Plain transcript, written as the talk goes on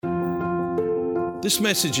This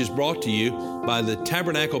message is brought to you by the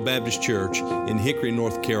Tabernacle Baptist Church in Hickory,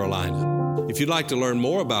 North Carolina. If you'd like to learn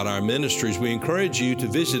more about our ministries, we encourage you to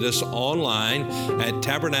visit us online at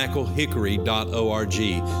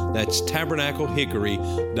tabernaclehickory.org. That's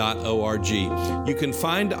tabernaclehickory.org. You can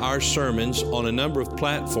find our sermons on a number of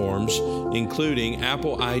platforms, including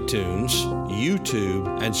Apple iTunes,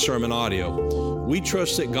 YouTube, and Sermon Audio. We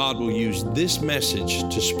trust that God will use this message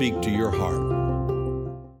to speak to your heart.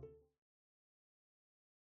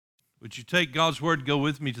 Would you take God's Word, go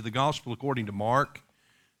with me to the Gospel according to Mark,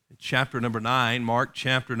 chapter number 9. Mark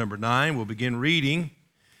chapter number 9. We'll begin reading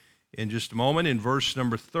in just a moment in verse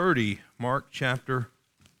number 30. Mark chapter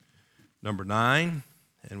number 9,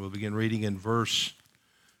 and we'll begin reading in verse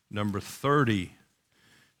number 30.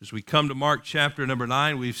 As we come to Mark chapter number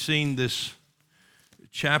 9, we've seen this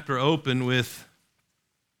chapter open with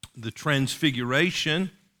the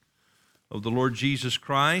transfiguration of the Lord Jesus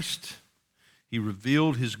Christ. He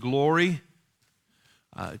revealed his glory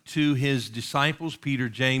to his disciples, Peter,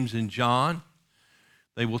 James, and John.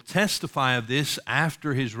 They will testify of this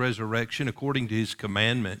after his resurrection according to his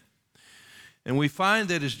commandment. And we find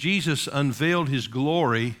that as Jesus unveiled his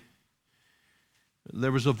glory,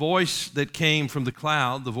 there was a voice that came from the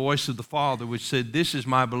cloud, the voice of the Father, which said, "This is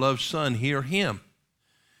my beloved Son, hear him."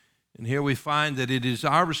 And here we find that it is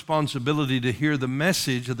our responsibility to hear the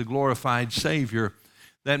message of the glorified Savior.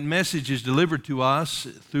 That message is delivered to us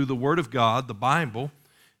through the Word of God, the Bible,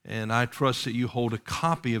 and I trust that you hold a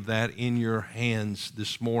copy of that in your hands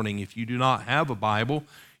this morning. If you do not have a Bible,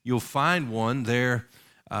 you'll find one there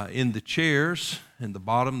in the chairs. In the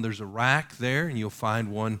bottom, there's a rack there, and you'll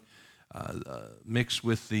find one mixed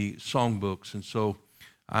with the songbooks. And so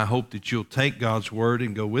I hope that you'll take God's Word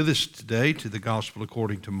and go with us today to the Gospel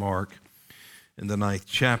according to Mark in the 9th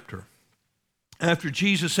chapter. After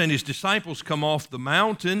Jesus and his disciples come off the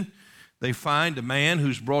mountain, they find a man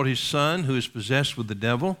who's brought his son who is possessed with the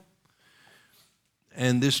devil.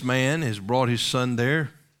 And this man has brought his son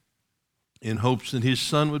there in hopes that his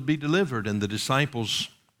son would be delivered. And the disciples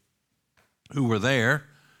who were there,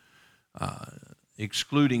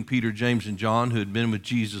 excluding Peter, James, and John, who had been with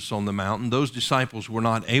Jesus on the mountain, those disciples were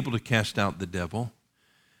not able to cast out the devil.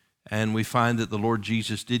 And we find that the Lord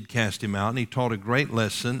Jesus did cast him out, and he taught a great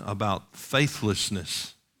lesson about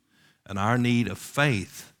faithlessness and our need of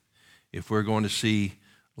faith if we're going to see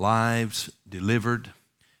lives delivered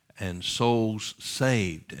and souls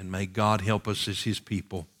saved. And may God help us as his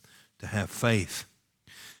people to have faith.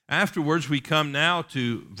 Afterwards, we come now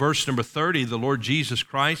to verse number 30. The Lord Jesus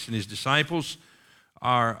Christ and his disciples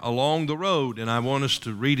are along the road, and I want us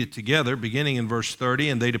to read it together, beginning in verse 30.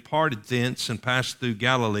 "And they departed thence and passed through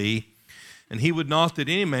Galilee, and he would not that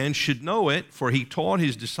any man should know it, for he taught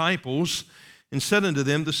his disciples, and said unto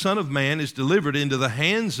them, The Son of Man is delivered into the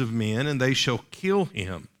hands of men, and they shall kill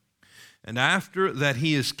him. And after that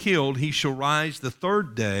he is killed, he shall rise the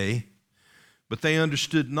third day. But they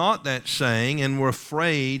understood not that saying, and were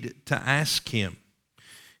afraid to ask him."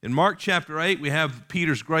 In Mark chapter 8, we have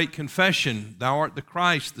Peter's great confession, "Thou art the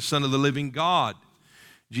Christ, the Son of the living God."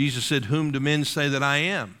 Jesus said, "Whom do men say that I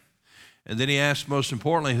am?" And then he asked, most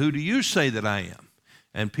importantly, "Who do you say that I am?"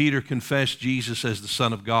 And Peter confessed Jesus as the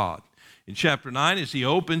Son of God. In chapter 9, as he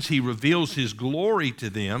opens, he reveals his glory to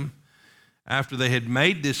them after they had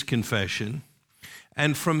made this confession.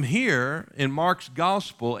 And from here, in Mark's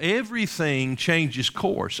gospel, everything changes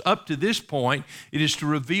course. Up to this point, it is to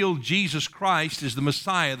reveal Jesus Christ as the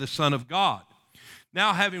Messiah, the Son of God.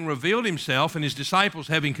 Now, having revealed himself and his disciples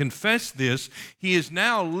having confessed this, he is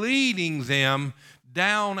now leading them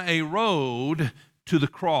down a road to the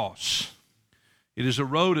cross. It is a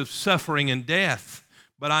road of suffering and death,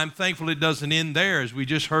 but I'm thankful it doesn't end there, as we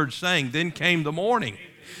just heard saying, "Then came the morning.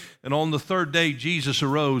 And on the third day, Jesus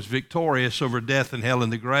arose victorious over death and hell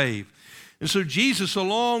and the grave." And so Jesus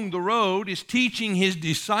along the road is teaching his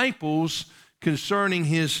disciples concerning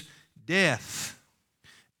his death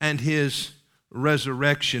and his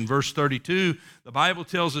resurrection. Verse 32, the Bible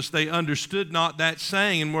tells us they understood not that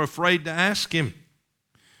saying and were afraid to ask him.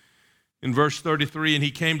 In verse 33, "And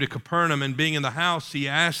he came to Capernaum, and being in the house, he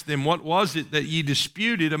asked them, What was it that ye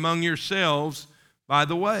disputed among yourselves by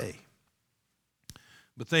the way?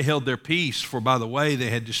 But they held their peace, for by the way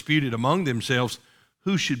they had disputed among themselves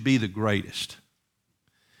who should be the greatest.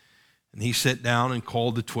 And he sat down and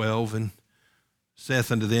called the 12, and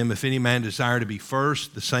saith unto them, If any man desire to be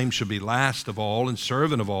first, the same shall be last of all and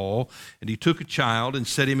servant of all. And he took a child and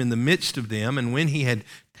set him in the midst of them. And when he had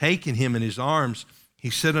taken him in his arms,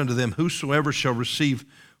 he said unto them, Whosoever shall receive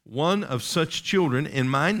one of such children in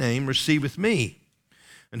my name receiveth me.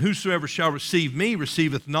 And whosoever shall receive me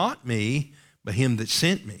receiveth not me, but him that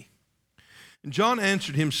sent me. And John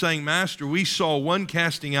answered him, saying, Master, we saw one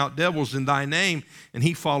casting out devils in thy name, and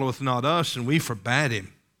he followeth not us, and we forbade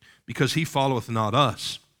him, because he followeth not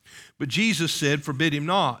us. But Jesus said, Forbid him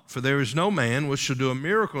not, for there is no man which shall do a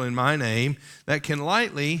miracle in my name that can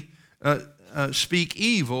lightly speak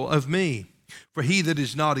evil of me. For he that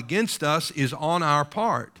is not against us is on our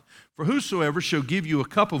part. For whosoever shall give you a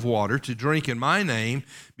cup of water to drink in my name,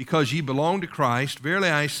 because ye belong to Christ, verily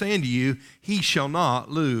I say unto you, he shall not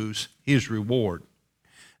lose his reward.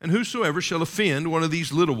 And whosoever shall offend one of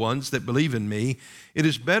these little ones that believe in me, it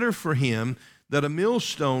is better for him that a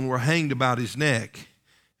millstone were hanged about his neck,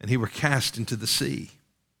 and he were cast into the sea.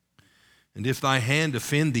 And if thy hand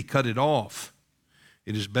offend thee, cut it off.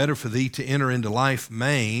 It is better for thee to enter into life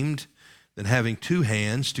maimed than having two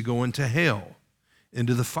hands to go into hell,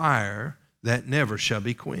 into the fire that never shall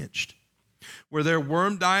be quenched, where their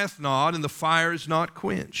worm dieth not, and the fire is not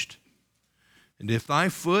quenched. And if thy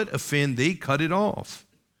foot offend thee, cut it off.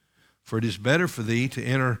 For it is better for thee to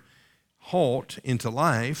enter halt into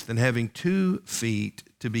life than having 2 feet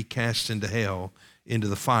to be cast into hell, into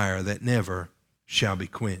the fire that never shall be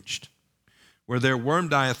quenched, where their worm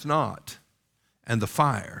dieth not, and the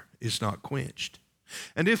fire is not quenched.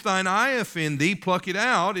 And if thine eye offend thee, pluck it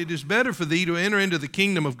out. It is better for thee to enter into the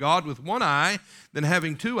kingdom of God with one eye than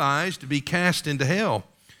having 2 eyes to be cast into hell,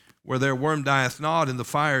 where their worm dieth not, and the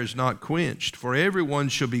fire is not quenched. For every one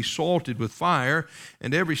shall be salted with fire,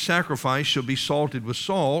 and every sacrifice shall be salted with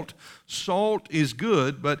salt. Salt is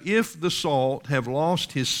good, but if the salt have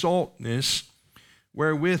lost his saltness,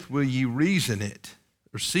 wherewith will ye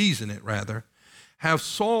season it rather? Have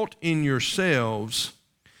salt in yourselves,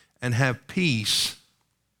 and have peace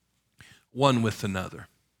one with another.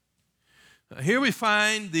 Here we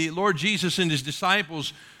find the Lord Jesus and his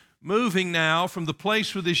disciples moving now from the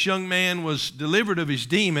place where this young man was delivered of his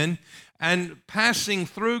demon and passing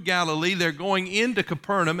through Galilee. They're going into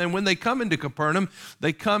Capernaum, and when they come into Capernaum,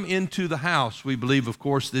 they come into the house. We believe, of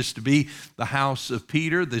course, this to be the house of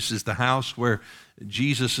Peter. This is the house where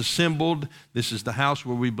Jesus assembled. This is the house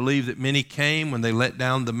where we believe that many came when they let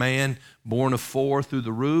down the man born of 4 through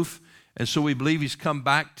the roof. And so we believe he's come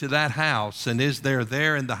back to that house. And is there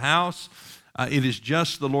in the house? It is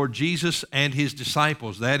just the Lord Jesus and his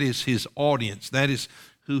disciples. That is his audience. That is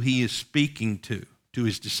who he is speaking to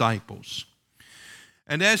his disciples.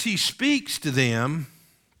 And as he speaks to them,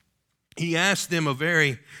 he asks them a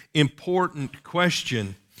very important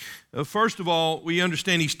question. First of all, we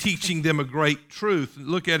understand he's teaching them a great truth.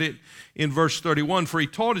 Look at it in verse 31. For he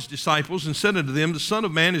taught his disciples and said unto them, The Son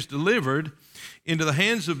of Man is delivered into the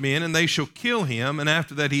hands of men, and they shall kill him, and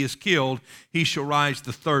after that he is killed, he shall rise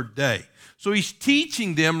the 3rd day. So he's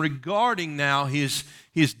teaching them regarding now his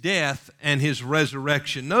death and his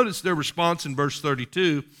resurrection. Notice their response in verse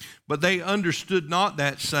 32. But they understood not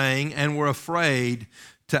that saying, and were afraid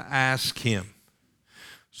to ask him.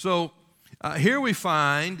 So here we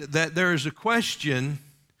find that there is a question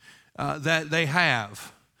that they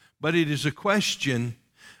have, but it is a question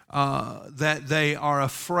that they are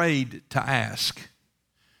afraid to ask.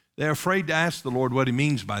 They're afraid to ask the Lord what he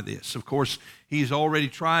means by this. Of course, he's already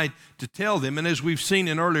tried to tell them, and as we've seen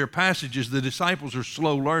in earlier passages, the disciples are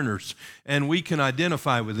slow learners, and we can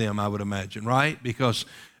identify with them, I would imagine, right? Because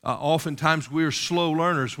oftentimes we're slow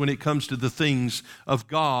learners when it comes to the things of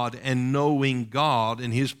God and knowing God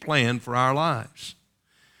and his plan for our lives.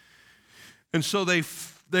 And so they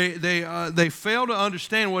fail to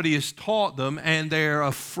understand what he has taught them, and they're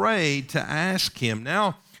afraid to ask him.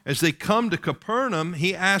 Now, as they come to Capernaum,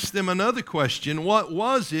 he asked them another question. What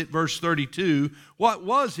was it, verse 32, what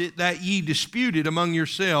was it that ye disputed among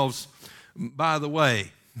yourselves by the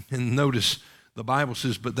way? And notice the Bible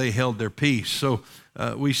says, but they held their peace. So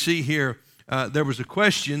we see here there was a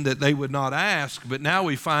question that they would not ask, but now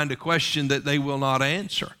we find a question that they will not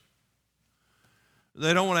answer.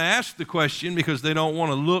 They don't want to ask the question because they don't want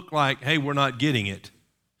to look like, hey, we're not getting it.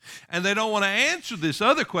 And they don't want to answer this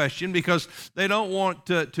other question because they don't want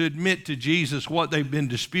to admit to Jesus what they've been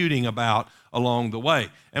disputing about along the way.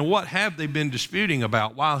 And what have they been disputing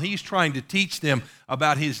about? While he's trying to teach them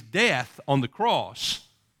about his death on the cross,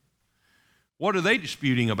 what are they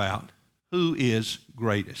disputing about? Who is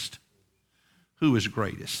greatest? Who is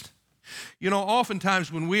greatest? You know,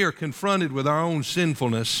 oftentimes when we are confronted with our own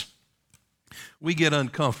sinfulness, we get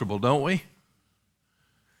uncomfortable, don't we?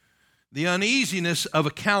 The uneasiness of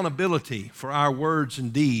accountability for our words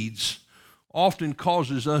and deeds often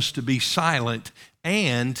causes us to be silent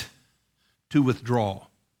and to withdraw,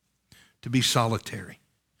 to be solitary.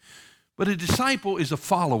 But a disciple is a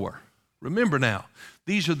follower. Remember now,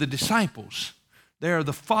 these are the disciples. They are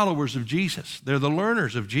the followers of Jesus. They're the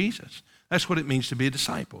learners of Jesus. That's what it means to be a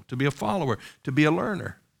disciple, to be a follower, to be a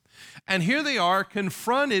learner. And here they are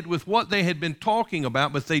confronted with what they had been talking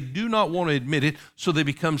about, but they do not want to admit it, so they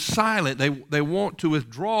become silent. They want to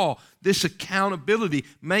withdraw. This accountability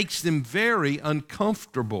makes them very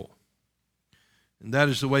uncomfortable. And that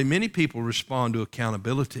is the way many people respond to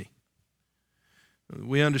accountability.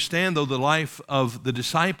 We understand, though, the life of the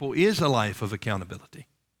disciple is a life of accountability.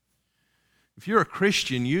 If you're a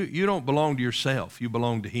Christian, you don't belong to yourself. You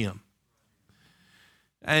belong to Him.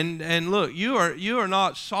 And look, you are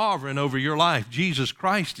not sovereign over your life. Jesus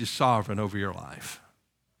Christ is sovereign over your life.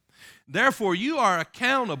 Therefore, you are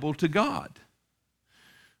accountable to God.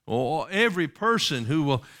 Or every person who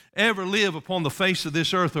will ever live upon the face of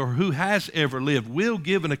this earth, or who has ever lived, will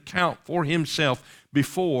give an account for himself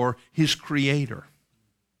before his Creator.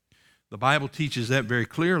 The Bible teaches that very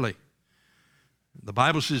clearly. The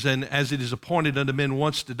Bible says, and as it is appointed unto men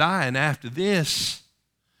once to die, and after this,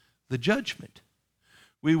 the judgment.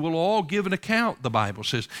 We will all give an account, the Bible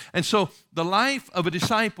says. And so the life of a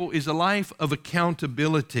disciple is a life of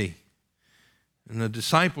accountability. And the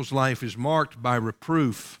disciple's life is marked by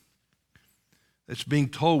reproof. That's being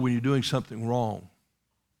told when you're doing something wrong.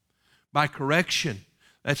 By correction.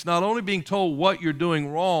 That's not only being told what you're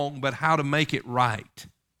doing wrong, but how to make it right.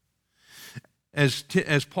 As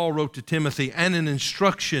Paul wrote to Timothy, and an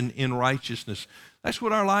instruction in righteousness. That's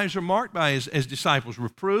what our lives are marked by as disciples.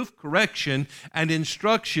 Reproof, correction, and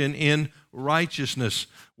instruction in righteousness.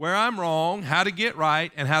 Where I'm wrong, how to get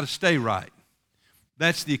right, and how to stay right.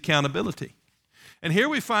 That's the accountability. And here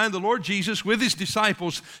we find the Lord Jesus with His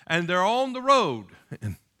disciples, and they're on the road.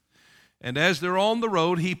 And as they're on the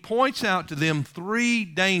road, He points out to them three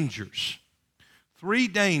dangers. Three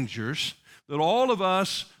dangers that all of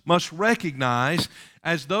us must recognize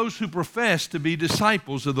as those who profess to be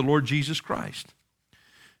disciples of the Lord Jesus Christ.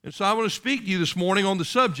 And so I want to speak to you this morning on the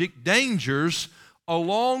subject, dangers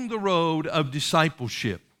along the road of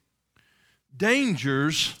discipleship.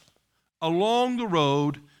 Dangers along the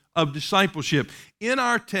road of discipleship. In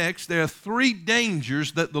our text, there are three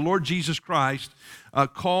dangers that the Lord Jesus Christ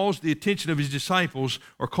calls the attention of His disciples,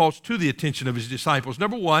 or calls to the attention of His disciples.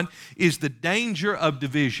 Number one is the danger of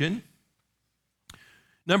division.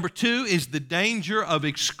 Number two is the danger of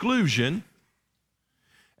exclusion.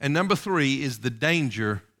 And number three is the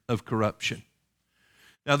danger of corruption.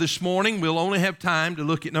 Now this morning we'll only have time to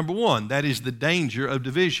look at number one. That is the danger of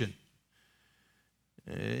division.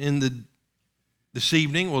 This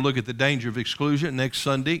evening we'll look at the danger of exclusion. Next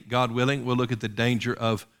Sunday, God willing, we'll look at the danger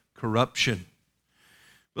of corruption.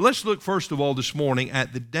 But let's look first of all this morning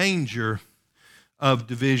at the danger of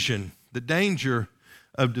division. The danger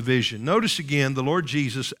of division. Notice again, the Lord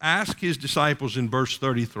Jesus asked His disciples in verse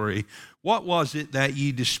 33, what was it that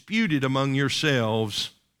ye disputed among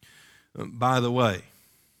yourselves by the way?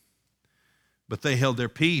 But they held their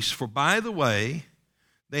peace, for by the way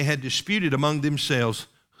they had disputed among themselves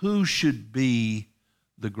who should be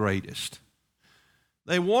the greatest.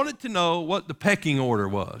 They wanted to know what the pecking order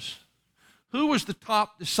was. Who was the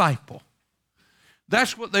top disciple?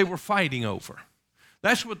 That's what they were fighting over.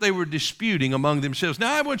 That's what they were disputing among themselves.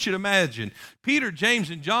 Now, I want you to imagine, Peter, James,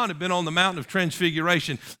 and John have been on the Mountain of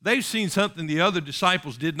Transfiguration. They've seen something the other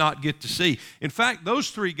disciples did not get to see. In fact, those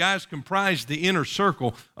three guys comprised the inner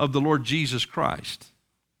circle of the Lord Jesus Christ.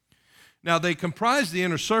 Now, they comprised the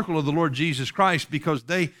inner circle of the Lord Jesus Christ because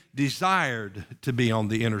they desired to be on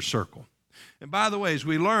the inner circle. And by the way, as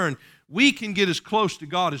we learn, we can get as close to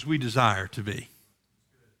God as we desire to be.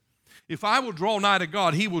 If I will draw nigh to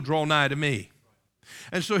God, He will draw nigh to me.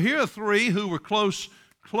 And so here are three who were close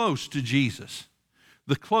to Jesus,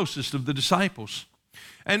 the closest of the disciples.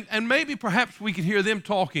 And maybe perhaps we could hear them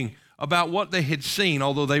talking about what they had seen,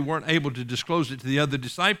 although they weren't able to disclose it to the other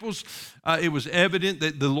disciples. It was evident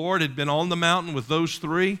that the Lord had been on the mountain with those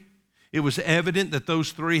three. It was evident that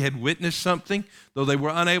those three had witnessed something, though they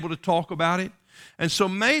were unable to talk about it. And so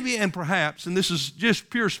maybe and perhaps, and this is just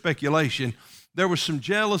pure speculation, there was some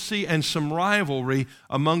jealousy and some rivalry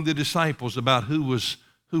among the disciples about who was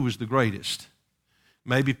the greatest.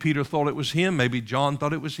 Maybe Peter thought it was him. Maybe John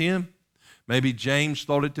thought it was him. Maybe James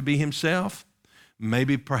thought it to be himself.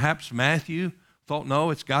 Maybe perhaps Matthew thought, no,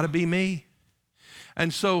 it's got to be me.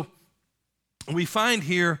 And so we find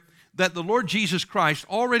here that the Lord Jesus Christ,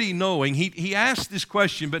 already knowing, he asked this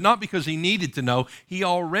question, but not because he needed to know. He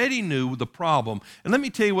already knew the problem. And let me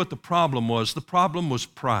tell you what the problem was. The problem was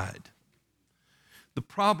pride. The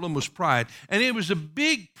problem was pride. And it was a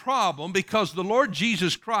big problem because the Lord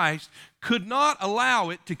Jesus Christ could not allow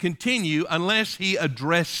it to continue unless He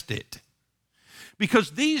addressed it.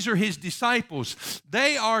 Because these are His disciples.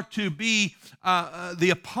 They are to be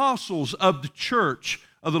the apostles of the church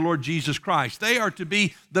of the Lord Jesus Christ. They are to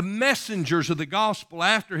be the messengers of the gospel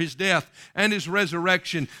after his death and his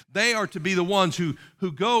resurrection. They are to be the ones who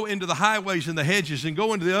go into the highways and the hedges and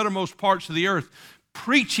go into the uttermost parts of the earth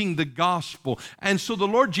preaching the gospel. And so the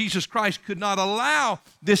Lord Jesus Christ could not allow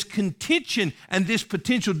this contention and this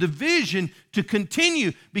potential division to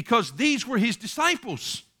continue because these were his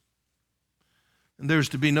disciples. And there's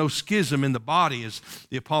to be no schism in the body, as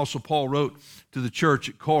the Apostle Paul wrote to the church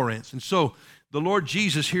at Corinth. And so the Lord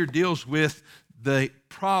Jesus here deals with the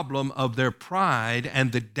problem of their pride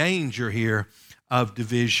and the danger here of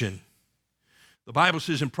division. The Bible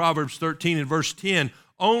says in Proverbs 13 and verse 10,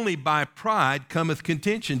 only by pride cometh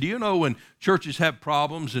contention. Do you know when churches have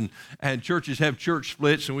problems and churches have church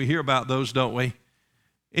splits, and we hear about those, don't we?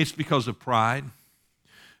 It's because of pride.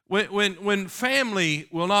 When family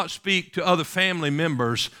will not speak to other family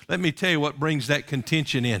members, let me tell you what brings that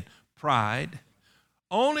contention in. Pride.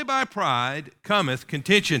 Only by pride cometh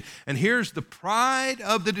contention. And here's the pride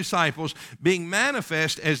of the disciples being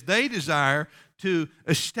manifest as they desire to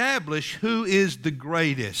establish who is the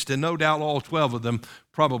greatest. And no doubt all 12 of them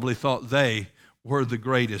probably thought they were the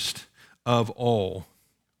greatest of all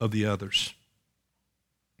of the others.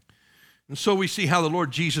 And so we see how the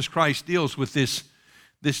Lord Jesus Christ deals with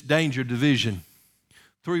this danger division.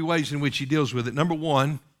 3 ways in which he deals with it. Number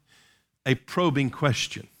 1, a probing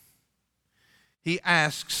question. He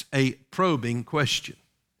asks a probing question.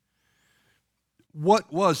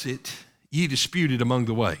 What was it ye disputed among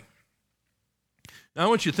the way? Now, I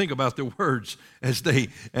want you to think about the words as they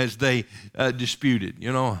disputed.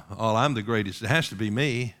 You know, oh, I'm the greatest. It has to be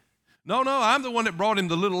me. No, I'm the one that brought him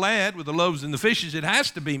the little lad with the loaves and the fishes. It has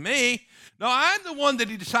to be me. No, I'm the one that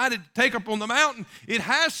he decided to take up on the mountain. It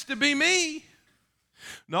has to be me.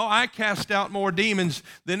 No, I cast out more demons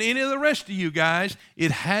than any of the rest of you guys.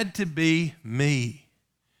 It had to be me.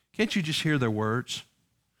 Can't you just hear their words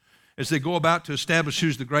as they go about to establish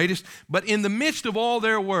who's the greatest? But in the midst of all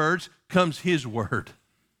their words comes his word.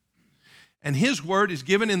 And his word is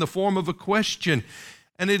given in the form of a question.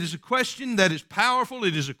 And it is a question that is powerful.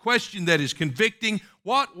 It is a question that is convicting.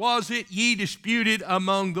 What was it ye disputed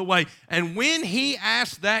among the way? And when he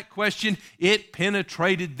asked that question, it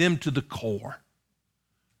penetrated them to the core.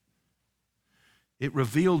 It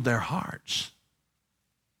revealed their hearts.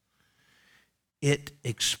 It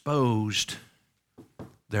exposed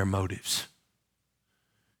their motives.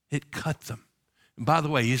 It cut them. And by the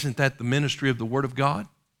way, isn't that the ministry of the Word of God?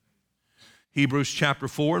 Hebrews chapter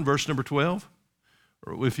 4 and verse number 12.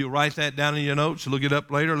 Or if you'll write that down in your notes, look it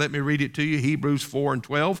up later, let me read it to you. Hebrews 4 and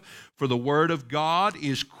 12. For the Word of God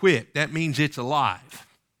is quick. That means it's alive.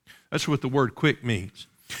 That's what the word quick means.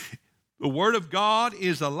 The Word of God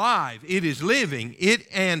is alive. It is living. It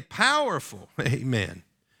and powerful. Amen.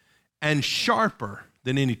 And sharper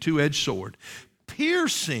than any two-edged sword,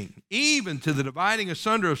 piercing even to the dividing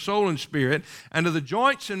asunder of soul and spirit, and of the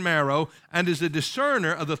joints and marrow, and is a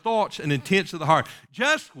discerner of the thoughts and intents of the heart.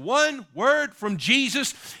 Just one word from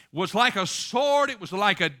Jesus was like a sword. It was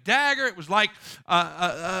like a dagger. It was like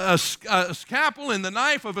a scalpel in the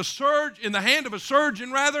knife of a surgeon, in the hand of a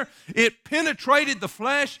surgeon, rather. It penetrated the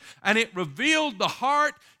flesh, and it revealed the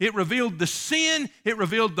heart. It revealed the sin. It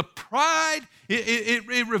revealed the pride.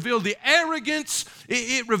 It revealed the arrogance.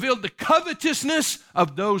 It revealed the covetousness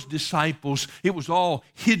of those disciples. It was all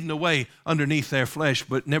hidden away underneath their flesh,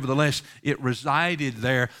 but nevertheless, it resided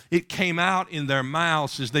there. It came out in their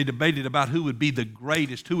mouths as they debated about who would be the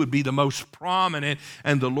greatest, who would be the most prominent,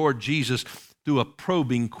 and the Lord Jesus, through a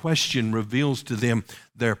probing question, reveals to them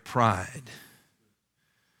their pride.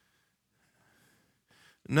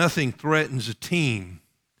 Nothing threatens a team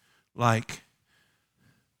like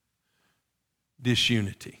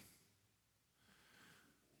disunity.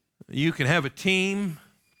 You can have a team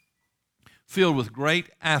filled with great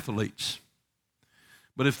athletes,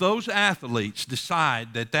 but if those athletes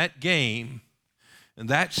decide that that game and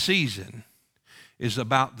that season is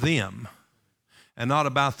about them and not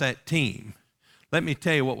about that team, let me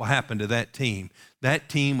tell you what will happen to that team. That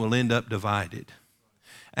team will end up divided,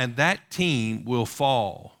 and that team will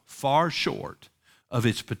fall far short of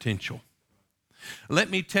its potential. Let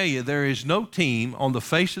me tell you, there is no team on the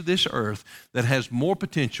face of this earth that has more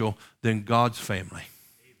potential than God's family.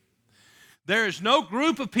 There is no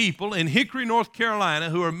group of people in Hickory, North Carolina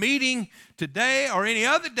who are meeting today or any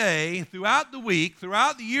other day throughout the week,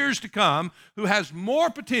 throughout the years to come, who has more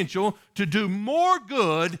potential to do more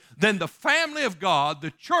good than the family of God,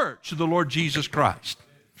 the church of the Lord Jesus Christ.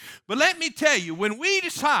 But let me tell you, when we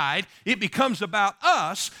decide it becomes about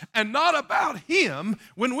us and not about Him,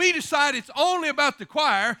 when we decide it's only about the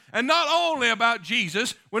choir and not only about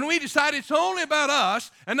Jesus, when we decide it's only about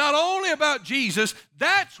us and not only about Jesus,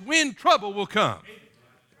 that's when trouble will come.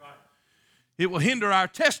 It will hinder our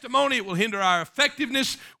testimony. It will hinder our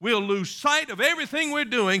effectiveness. We'll lose sight of everything we're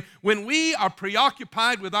doing when we are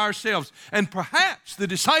preoccupied with ourselves. And perhaps the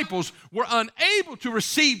disciples were unable to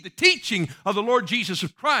receive the teaching of the Lord Jesus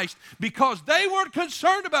Christ because they weren't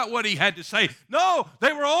concerned about what He had to say. No,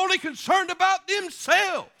 they were only concerned about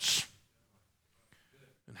themselves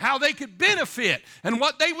and how they could benefit and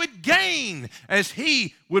what they would gain as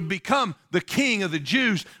He would become the King of the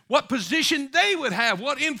Jews, what position they would have,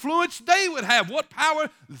 what influence they would have, what power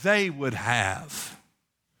they would have.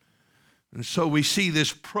 And so we see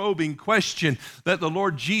this probing question that the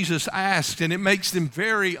Lord Jesus asked, and it makes them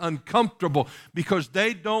very uncomfortable because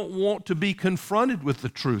they don't want to be confronted with the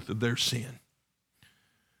truth of their sin.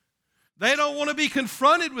 They don't want to be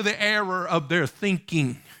confronted with the error of their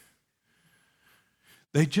thinking.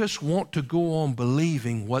 They just want to go on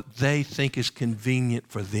believing what they think is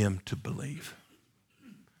convenient for them to believe.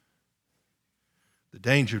 The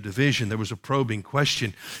danger of division, there was a probing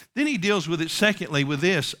question. Then he deals with it, secondly, with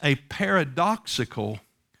this, a paradoxical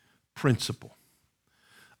principle.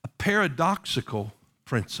 A paradoxical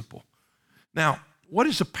principle. Now, what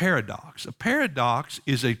is a paradox? A paradox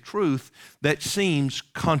is a truth that seems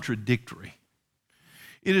contradictory.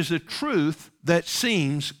 It is a truth that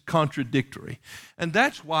seems contradictory. And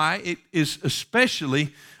that's why it is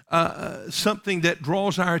especially something that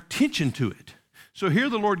draws our attention to it. So here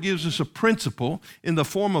the Lord gives us a principle in the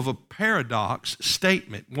form of a paradox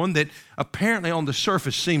statement, one that apparently on the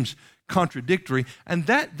surface seems contradictory, and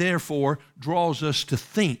that therefore draws us to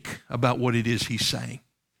think about what it is He's saying.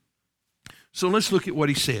 So let's look at what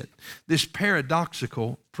He said. This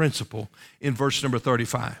paradoxical principle in verse number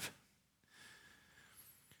 35.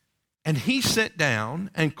 And He sat down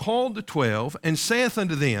and called the 12 and saith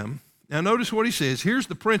unto them, now notice what He says. Here's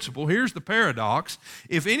the principle. Here's the paradox.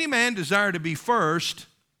 If any man desire to be first,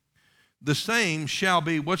 the same shall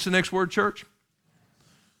be, what's the next word, church?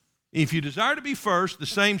 If you desire to be first, the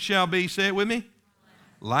same shall be, say it with me,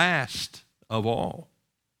 last of all.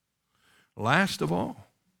 Last of all.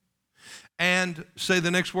 And say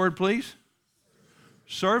the next word, please.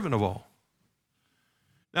 Servant of all.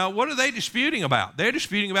 Now, what are they disputing about? They're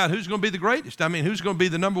disputing about who's going to be the greatest. I mean, who's going to be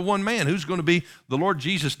the number one man? Who's going to be the Lord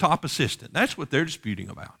Jesus' top assistant? That's what they're disputing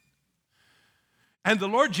about. And the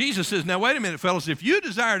Lord Jesus says, now, wait a minute, fellas. If you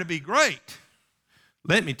desire to be great,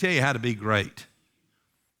 let me tell you how to be great.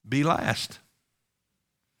 Be last.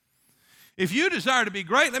 If you desire to be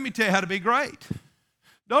great, let me tell you how to be great.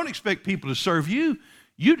 Don't expect people to serve you.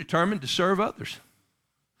 You determine to serve others.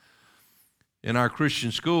 In our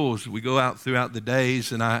Christian schools, we go out throughout the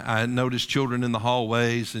days, and I notice children in the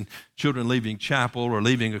hallways and children leaving chapel or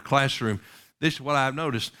leaving a classroom. This is what I've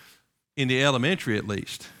noticed in the elementary, at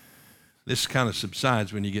least. This kind of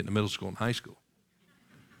subsides when you get into middle school and high school.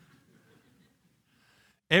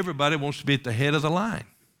 Everybody wants to be at the head of the line.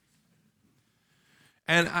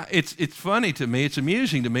 And it's funny to me, it's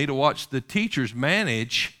amusing to me to watch the teachers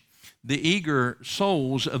manage the eager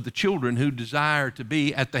souls of the children who desire to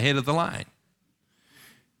be at the head of the line.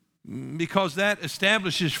 Because that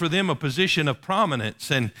establishes for them a position of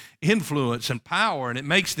prominence and influence and power, and it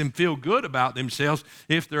makes them feel good about themselves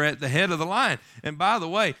if they're at the head of the line. And by the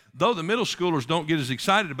way, though the middle schoolers don't get as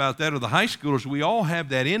excited about that or the high schoolers, we all have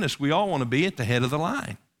that in us. We all want to be at the head of the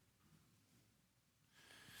line.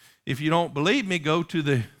 If you don't believe me, go to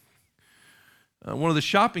the one of the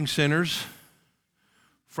shopping centers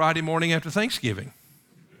Friday morning after Thanksgiving.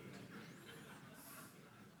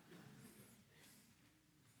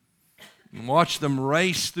 And watch them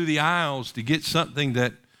race through the aisles to get something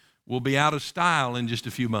that will be out of style in just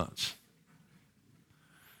a few months.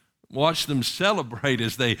 Watch them celebrate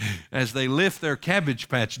as they lift their Cabbage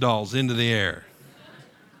Patch dolls into the air.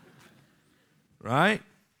 Right?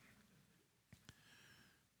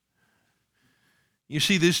 You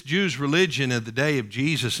see, this Jews' religion at the day of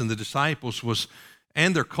Jesus and the disciples was,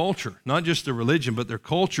 and their culture, not just their religion, but their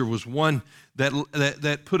culture was one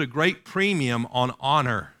that put a great premium on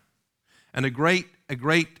honor and a great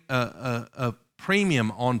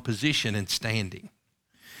premium on position and standing.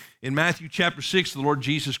 In Matthew chapter 6, the Lord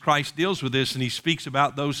Jesus Christ deals with this, and He speaks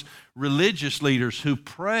about those religious leaders who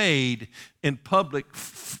prayed in public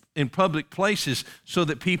places so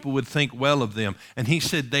that people would think well of them. And He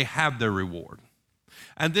said they have their reward.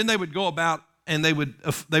 And then they would go about and they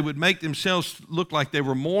would make themselves look like they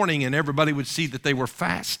were mourning, and everybody would see that they were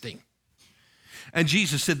fasting. And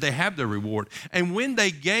Jesus said they have their reward. And when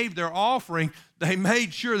they gave their offering, they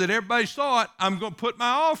made sure that everybody saw it. I'm going to put my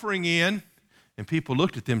offering in. And people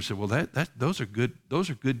looked at them and said, well, those are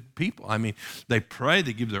good people. I mean, they pray,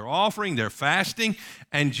 they give their offering, they're fasting.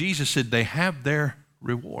 And Jesus said they have their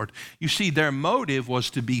reward. You see, their motive was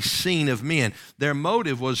to be seen of men. Their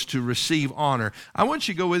motive was to receive honor. I want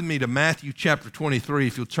you to go with me to Matthew chapter 23,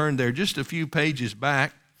 if you'll turn there just a few pages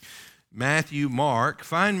back. Matthew, Mark.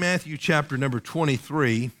 Find Matthew chapter number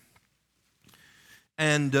 23.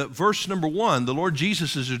 And verse number 1, the Lord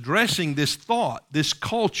Jesus is addressing this thought, this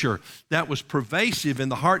culture that was pervasive in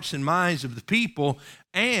the hearts and minds of the people,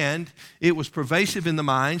 and it was pervasive in the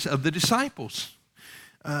minds of the disciples.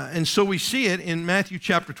 And so we see it in Matthew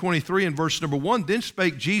chapter 23 and verse number 1. Then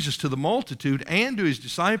spake Jesus to the multitude and to his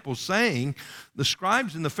disciples, saying, the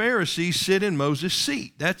scribes and the Pharisees sit in Moses'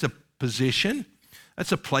 seat. That's a position.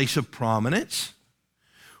 That's a place of prominence.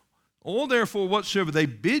 All therefore whatsoever they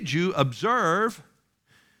bid you observe,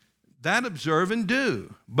 that observe and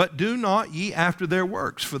do. But do not ye after their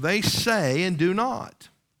works, for they say and do not.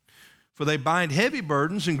 For they bind heavy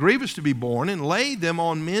burdens and grievous to be borne, and lay them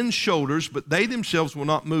on men's shoulders, but they themselves will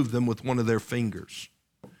not move them with one of their fingers.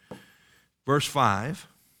 Verse 5,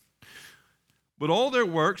 but all their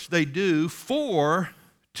works they do for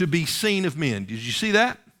to be seen of men. Did you see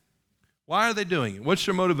that? Why are they doing it? What's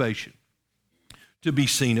their motivation? To be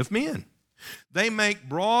seen of men. They make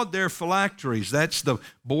broad their phylacteries, that's the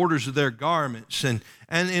borders of their garments, and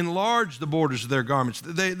enlarge the borders of their garments.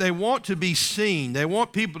 They want to be seen. They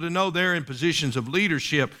want people to know they're in positions of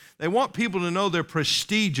leadership. They want people to know they're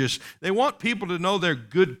prestigious. They want people to know they're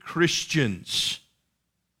good Christians.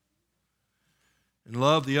 And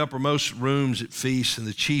love the uppermost rooms at feasts and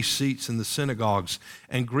the chief seats in the synagogues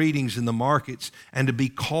and greetings in the markets, and to be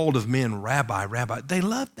called of men, Rabbi, Rabbi. They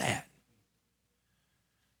love that.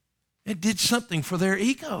 It did something for their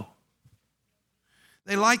ego.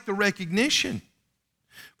 They like the recognition.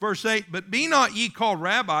 Verse 8, but be not ye called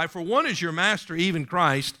Rabbi, for one is your master, even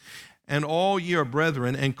Christ, and all ye are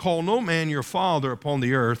brethren, and call no man your father upon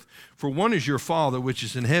the earth, for one is your Father which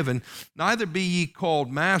is in heaven. Neither be ye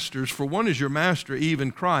called masters, for one is your master, even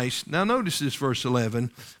Christ. Now notice this, verse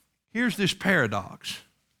 11. Here's this paradox.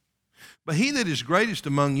 But he that is greatest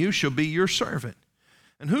among you shall be your servant.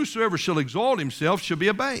 And whosoever shall exalt himself shall be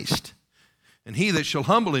abased, and he that shall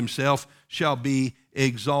humble himself shall be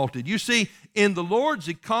exalted. You see, in the Lord's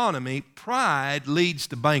economy, pride leads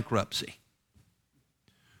to bankruptcy,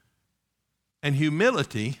 and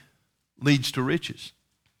humility leads to riches.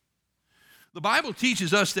 The Bible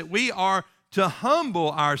teaches us that we are to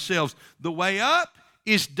humble ourselves. The way up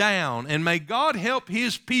is down, and may God help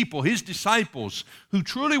his people, his disciples, who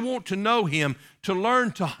truly want to know him, to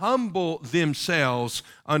learn to humble themselves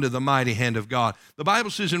under the mighty hand of God. The Bible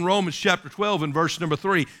says in Romans chapter 12 and verse number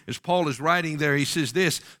 3, as Paul is writing there, he says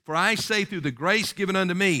this, for I say through the grace given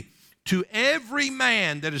unto me, to every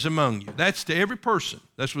man that is among you. That's to every person.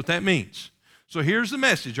 That's what that means. So here's the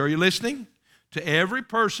message. Are you listening? To every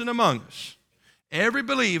person among us, every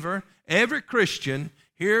believer, every Christian,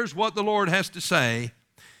 here's what the Lord has to say.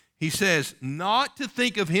 He says, not to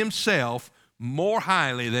think of himself more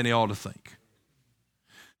highly than he ought to think.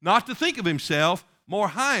 Not to think of himself more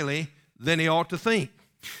highly than he ought to think.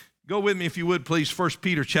 Go with me, if you would, please, 1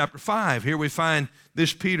 Peter chapter 5. Here we find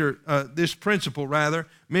this principle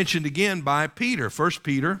mentioned again by Peter. 1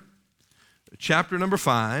 Peter chapter number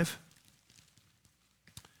 5.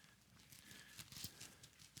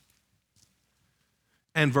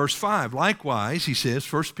 And verse 5, likewise, he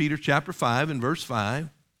says, 1 Peter chapter 5 and verse 5,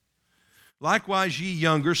 likewise, ye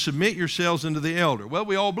younger, submit yourselves unto the elder. Well,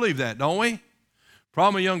 we all believe that, don't we?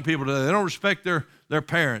 Problem with young people today, they don't respect their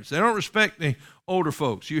parents. They don't respect the older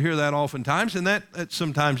folks. You hear that oftentimes, and that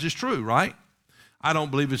sometimes is true, right? I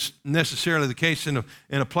don't believe it's necessarily the case in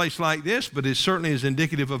a place like this, but it certainly is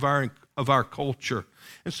indicative of our culture.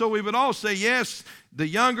 And so we would all say, yes, the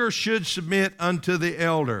younger should submit unto the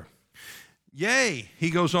elder. Yea, he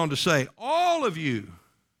goes on to say, all of you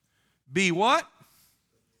be what?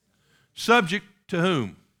 Subject to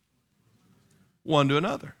whom? One to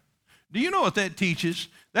another. Do you know what that teaches?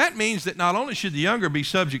 That means that not only should the younger be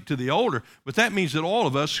subject to the older, but that means that all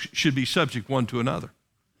of us should be subject one to another.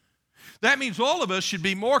 That means all of us should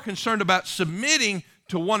be more concerned about submitting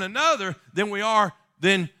to one another than we are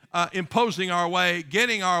imposing our way,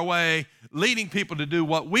 getting our way, leading people to do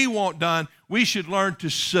what we want done. We should learn to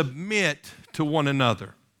submit to one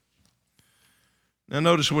another. Now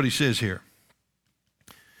notice what he says here.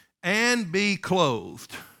 And be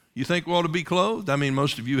clothed. You think we ought to be clothed? I mean,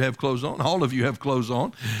 most of you have clothes on. All of you have clothes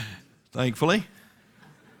on, thankfully.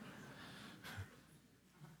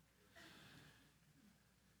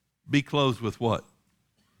 Be clothed with what?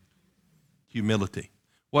 Humility.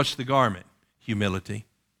 What's the garment? Humility.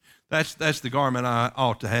 That's the garment I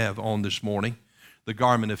ought to have on this morning, the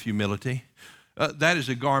garment of humility. That is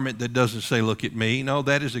a garment that doesn't say, look at me. No,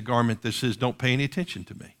 that is a garment that says, don't pay any attention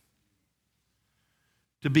to me.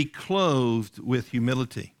 To be clothed with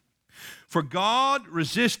humility. For God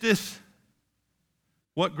resisteth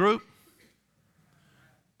what group?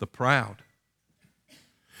 The proud.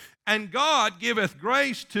 And God giveth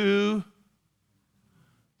grace to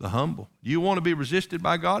the humble. Do you want to be resisted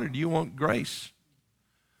by God, or do you want grace?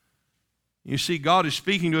 You see, God is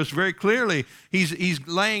speaking to us very clearly. He's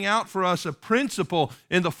laying out for us a principle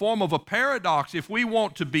in the form of a paradox. If we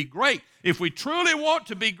want to be great, if we truly want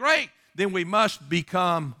to be great, then we must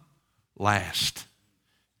become last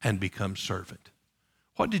and become servant.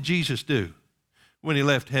 What did Jesus do when he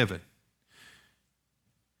left heaven?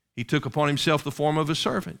 He took upon himself the form of a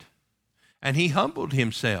servant, and he humbled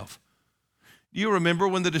himself. Do you remember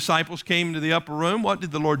when the disciples came into the upper room? What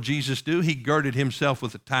did the Lord Jesus do? He girded himself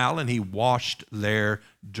with a towel and he washed their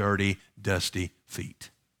dirty, dusty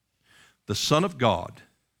feet. The Son of God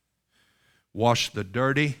washed the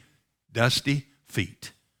dirty, dusty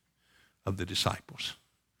feet of the disciples.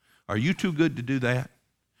 Are you too good to do that?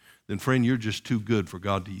 Then, friend, you're just too good for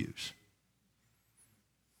God to use.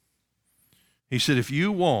 He said, if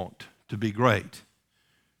you want to be great,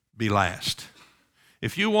 be last.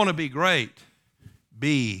 If you want to be great,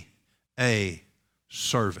 be a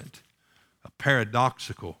servant. A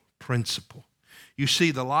paradoxical principle. You see,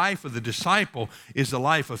 the life of the disciple is a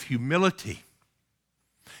life of humility.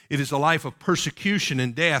 It is a life of persecution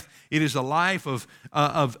and death. It is a life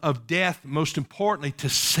of death, most importantly, to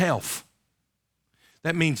self.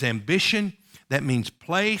 That means ambition. That means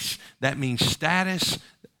place. That means status.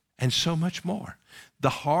 And so much more. The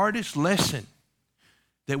hardest lesson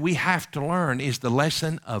that we have to learn is the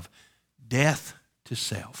lesson of death to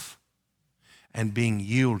self and being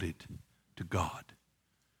yielded to God.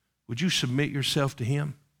 Would you submit yourself to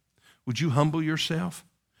Him? Would you humble yourself?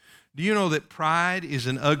 Do you know that pride is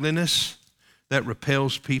an ugliness that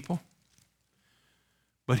repels people?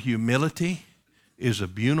 But humility is a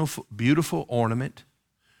beautiful, beautiful ornament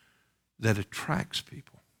that attracts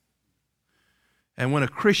people. And when a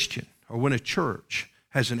Christian or when a church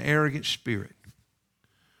has an arrogant spirit,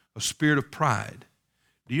 a spirit of pride,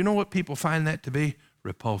 do you know what people find that to be?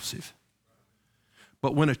 Repulsive.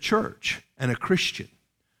 But when a church and a Christian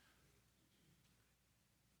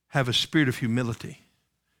have a spirit of humility,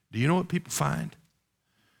 do you know what people find?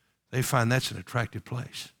 They find that's an attractive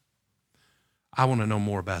place. I want to know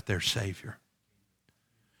more about their Savior.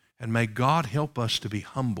 And may God help us to be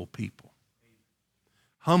humble people.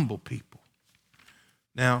 Humble people.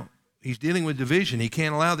 Now, he's dealing with division. He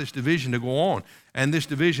can't allow this division to go on. And this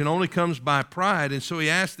division only comes by pride. And so he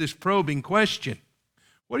asked this probing question.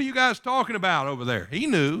 What are you guys talking about over there? He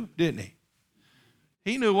knew, didn't he?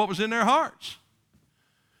 He knew what was in their hearts.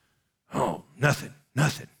 Oh, nothing.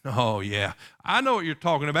 Oh, yeah. I know what you're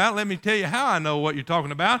talking about. Let me tell you how I know what you're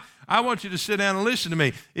talking about. I want you to sit down and listen to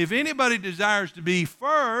me. If anybody desires to be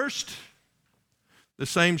first, the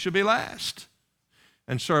same shall be last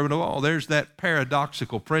and servant of all. There's that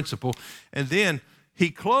paradoxical principle. And then he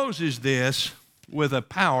closes this with a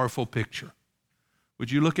powerful picture.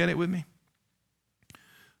 Would you look at it with me?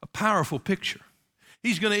 A powerful picture.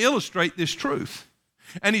 He's going to illustrate this truth.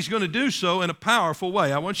 And he's going to do so in a powerful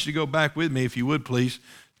way. I want you to go back with me, if you would please,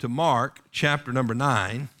 to Mark chapter number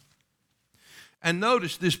 9. And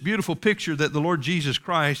notice this beautiful picture that the Lord Jesus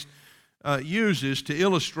Christ uses to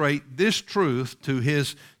illustrate this truth to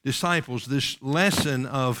his disciples, this lesson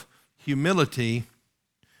of humility.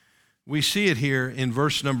 We see it here in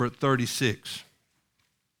verse number 36.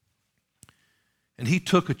 And he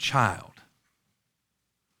took a child.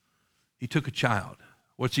 He took a child.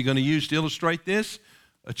 What's he going to use to illustrate this?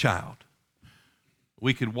 A child.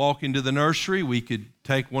 We could walk into the nursery. We could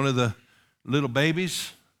take one of the little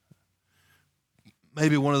babies,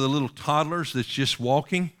 maybe one of the little toddlers that's just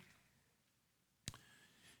walking,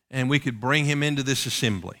 and we could bring him into this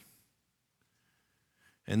assembly.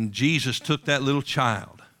 And Jesus took that little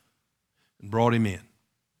child and brought him in.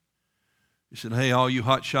 He said, hey, all you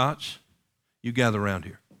hot shots, you gather around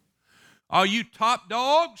here. All you top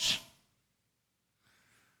dogs,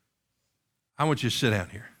 I want you to sit down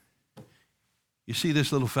here. You see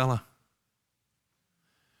this little fella?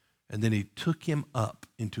 And then he took him up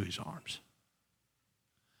into his arms.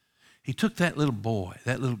 He took that little boy,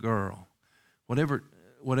 that little girl, whatever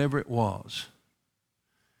it was,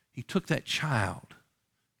 he took that child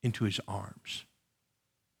into his arms.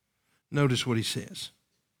 Notice what he says.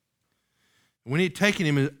 When he had taken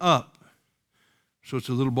him up, So it's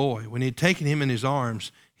a little boy. When he had taken him in his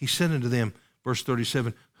arms, he said unto them, verse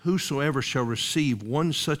 37, whosoever shall receive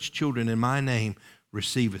one such children in my name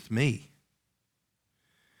receiveth me.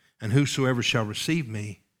 And whosoever shall receive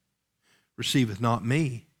me receiveth not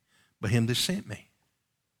me, but him that sent me.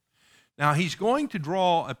 Now he's going to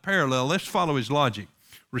draw a parallel. Let's follow his logic.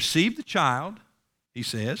 Receive the child, he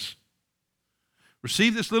says.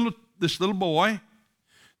 Receive this little boy,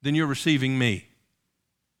 then you're receiving me.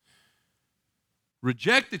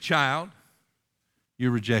 Reject the child,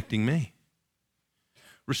 you're rejecting me.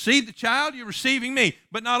 Receive the child, you're receiving me.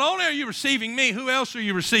 But not only are you receiving me, who else are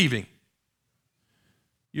you receiving?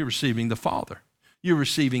 You're receiving the Father. You're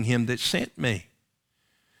receiving him that sent me.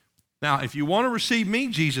 Now, if you want to receive me,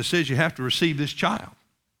 Jesus says you have to receive this child.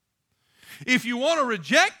 If you want to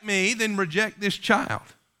reject me, then reject this child.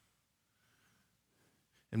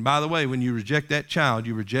 And by the way, when you reject that child,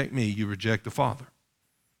 you reject me, you reject the Father.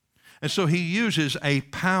 And so he uses a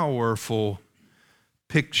powerful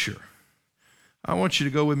picture. I want you to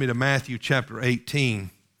go with me to Matthew chapter 18.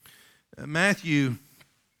 Matthew,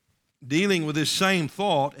 dealing with this same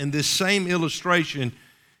thought and this same illustration,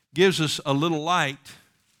 gives us a little light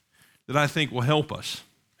that I think will help us.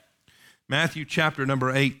 Matthew chapter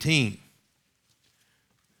number 18.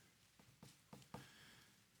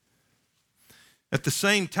 At the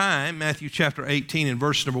same time, Matthew chapter 18 and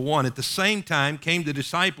verse number 1, at the same time came the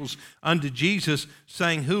disciples unto Jesus,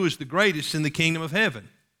 saying, who is the greatest in the kingdom of heaven?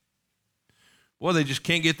 Well, they just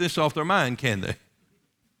can't get this off their mind, can they?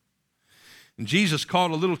 And Jesus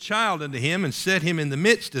called a little child unto him and set him in the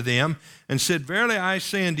midst of them and said, verily I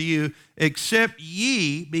say unto you, except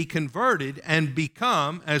ye be converted and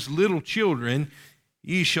become as little children,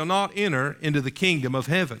 ye shall not enter into the kingdom of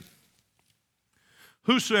heaven.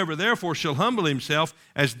 Whosoever therefore shall humble himself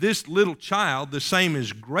as this little child, the same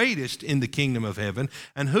is greatest in the kingdom of heaven.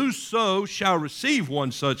 And whoso shall receive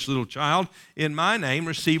one such little child in my name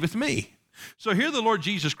receiveth me. So here the Lord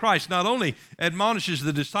Jesus Christ not only admonishes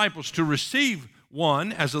the disciples to receive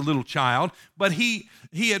one as a little child, but he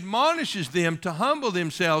admonishes them to humble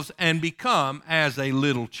themselves and become as a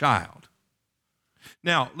little child.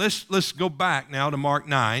 Now, let's go back now to Mark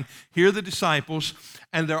 9. Here are the disciples,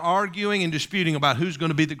 and they're arguing and disputing about who's going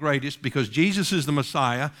to be the greatest because Jesus is the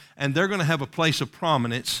Messiah, and they're going to have a place of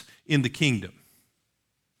prominence in the kingdom.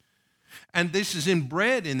 And this is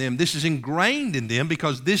inbred in them. This is ingrained in them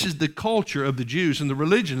because this is the culture of the Jews and the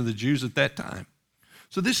religion of the Jews at that time.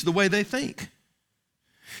 So this is the way they think.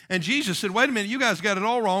 And Jesus said, wait a minute, you guys got it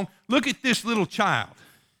all wrong. Look at this little child.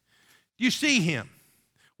 You see him.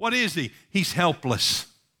 What is he? He's helpless.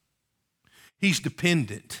 He's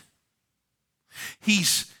dependent.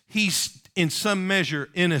 He's in some measure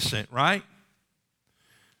innocent, right?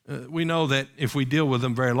 We know that if we deal with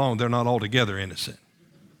them very long, they're not altogether innocent.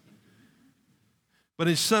 But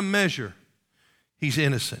in some measure, he's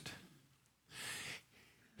innocent.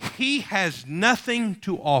 He has nothing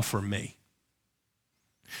to offer me.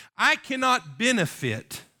 I cannot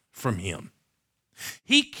benefit from him.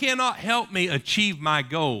 He cannot help me achieve my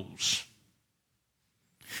goals.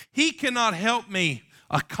 He cannot help me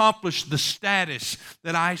accomplish the status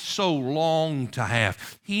that I so long to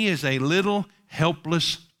have. He is a little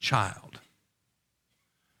helpless child.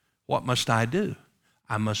 What must I do?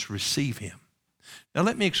 I must receive him. Now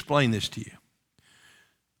let me explain this to you.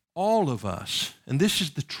 All of us, and this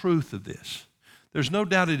is the truth of this, there's no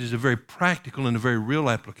doubt it is a very practical and a very real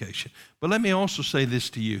application. But let me also say this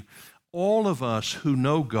to you. All of us who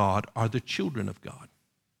know God are the children of God.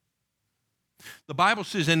 The Bible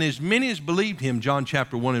says, and as many as believed him, John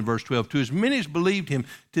chapter 1 and verse 12, to as many as believed him,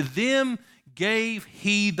 to them gave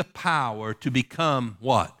he the power to become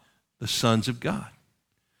what? The sons of God.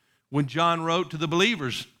 When John wrote to the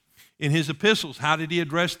believers in his epistles, how did he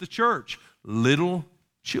address the church? Little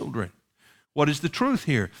children. What is the truth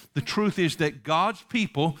here? The truth is that God's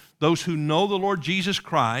people, those who know the Lord Jesus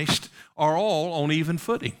Christ, are all on even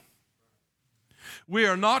footing. We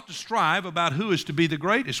are not to strive about who is to be the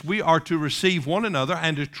greatest. We are to receive one another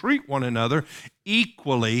and to treat one another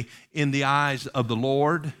equally in the eyes of the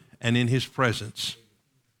Lord and in his presence.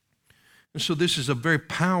 And so this is a very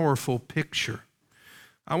powerful picture.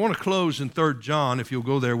 I want to close in 3 John, if you'll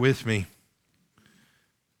go there with me.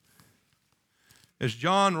 As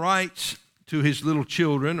John writes to his little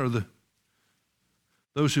children, or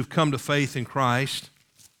those who've come to faith in Christ,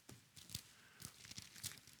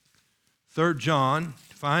 3 John,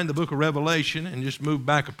 find the book of Revelation and just move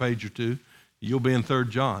back a page or two. You'll be in 3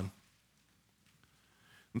 John.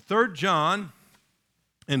 In 3 John,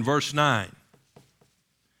 in verse 9,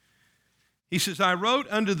 he says, I wrote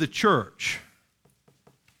unto the church.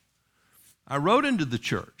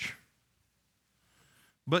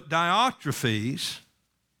 But Diotrephes,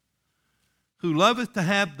 who loveth to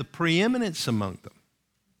have the preeminence among them.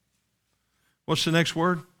 What's the next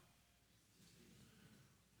word?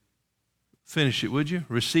 Finish it, would you?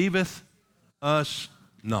 Receiveth us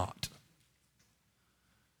not.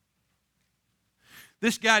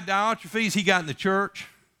 This guy Diotrephes, he got in the church.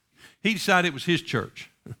 He decided it was his church.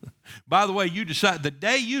 By the way, the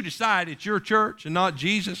day you decide it's your church and not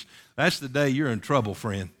Jesus, that's the day you're in trouble,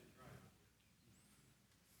 friend.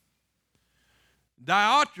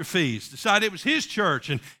 Diotrephes decided it was his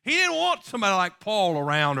church, and he didn't want somebody like Paul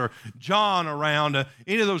around or John around,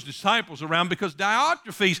 any of those disciples around, because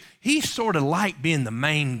Diotrephes, he sort of liked being the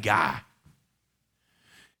main guy.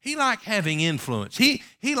 He liked having influence. He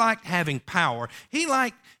liked having power. He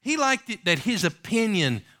liked it that his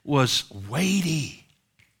opinion was weighty.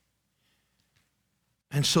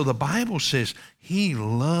 And so the Bible says he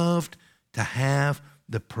loved to have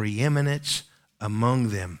the preeminence among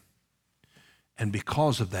them. And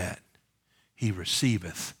because of that, he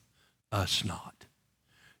receiveth us not.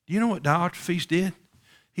 Do you know what Diotrephes did?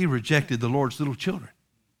 He rejected the Lord's little children.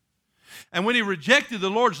 And when he rejected the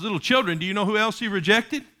Lord's little children, do you know who else he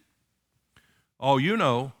rejected? Oh, you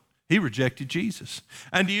know, he rejected Jesus.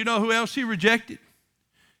 And do you know who else he rejected?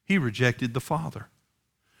 He rejected the Father.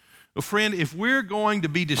 Well, friend, if we're going to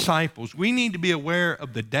be disciples, we need to be aware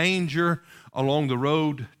of the danger along the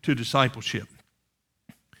road to discipleship.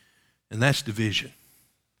 And that's division.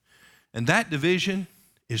 And that division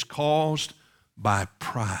is caused by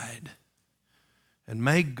pride. And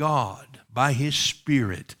may God, by His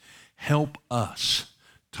Spirit, help us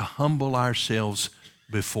to humble ourselves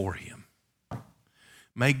before Him.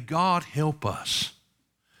 May God help us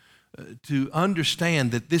to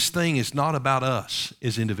understand that this thing is not about us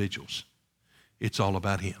as individuals. It's all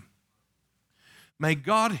about Him. May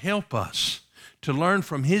God help us to learn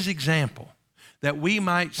from His example that we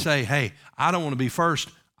might say, hey, I don't want to be first,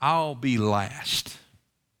 I'll be last.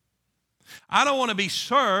 I don't want to be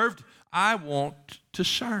served, I want to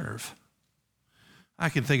serve. I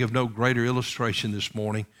can think of no greater illustration this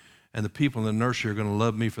morning, and the people in the nursery are going to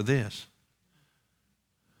love me for this,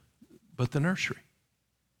 but the nursery.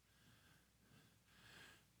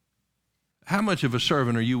 How much of a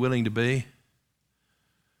servant are you willing to be?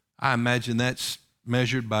 I imagine that's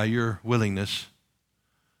measured by your willingness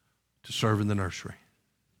to serve in the nursery.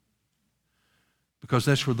 Because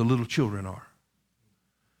that's where the little children are.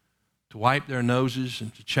 To wipe their noses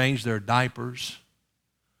and to change their diapers.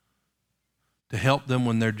 To help them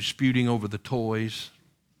when they're disputing over the toys.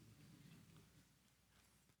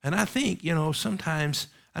 And I think, sometimes,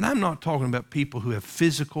 and I'm not talking about people who have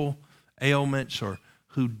physical ailments or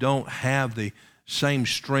who don't have the same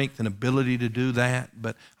strength and ability to do that,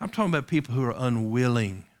 but I'm talking about people who are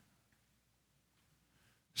unwilling.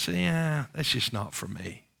 Say, that's just not for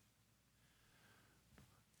me.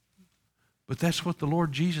 But that's what the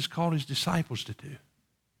Lord Jesus called His disciples to do.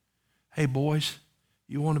 Hey, boys,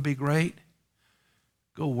 you want to be great?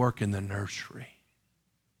 Go work in the nursery.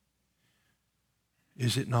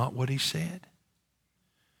 Is it not what He said?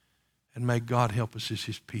 And may God help us as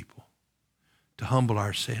His people to humble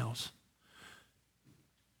ourselves,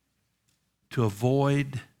 to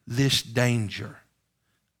avoid this danger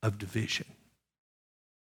of division.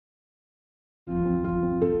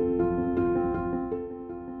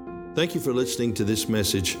 Thank you for listening to this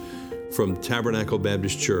message from Tabernacle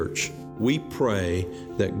Baptist Church. We pray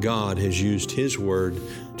that God has used His Word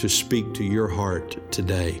to speak to your heart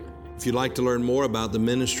today. If you'd like to learn more about the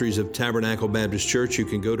ministries of Tabernacle Baptist Church, you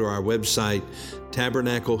can go to our website,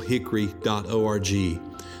 tabernaclehickory.org.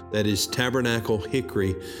 That is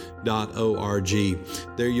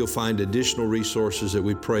tabernaclehickory.org. There you'll find additional resources that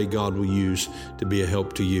we pray God will use to be a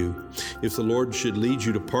help to you. If the Lord should lead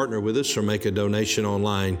you to partner with us or make a donation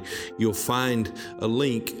online, you'll find a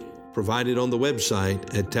link provided on the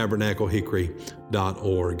website at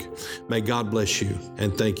tabernaclehickory.org. May God bless you,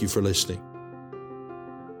 and thank you for listening.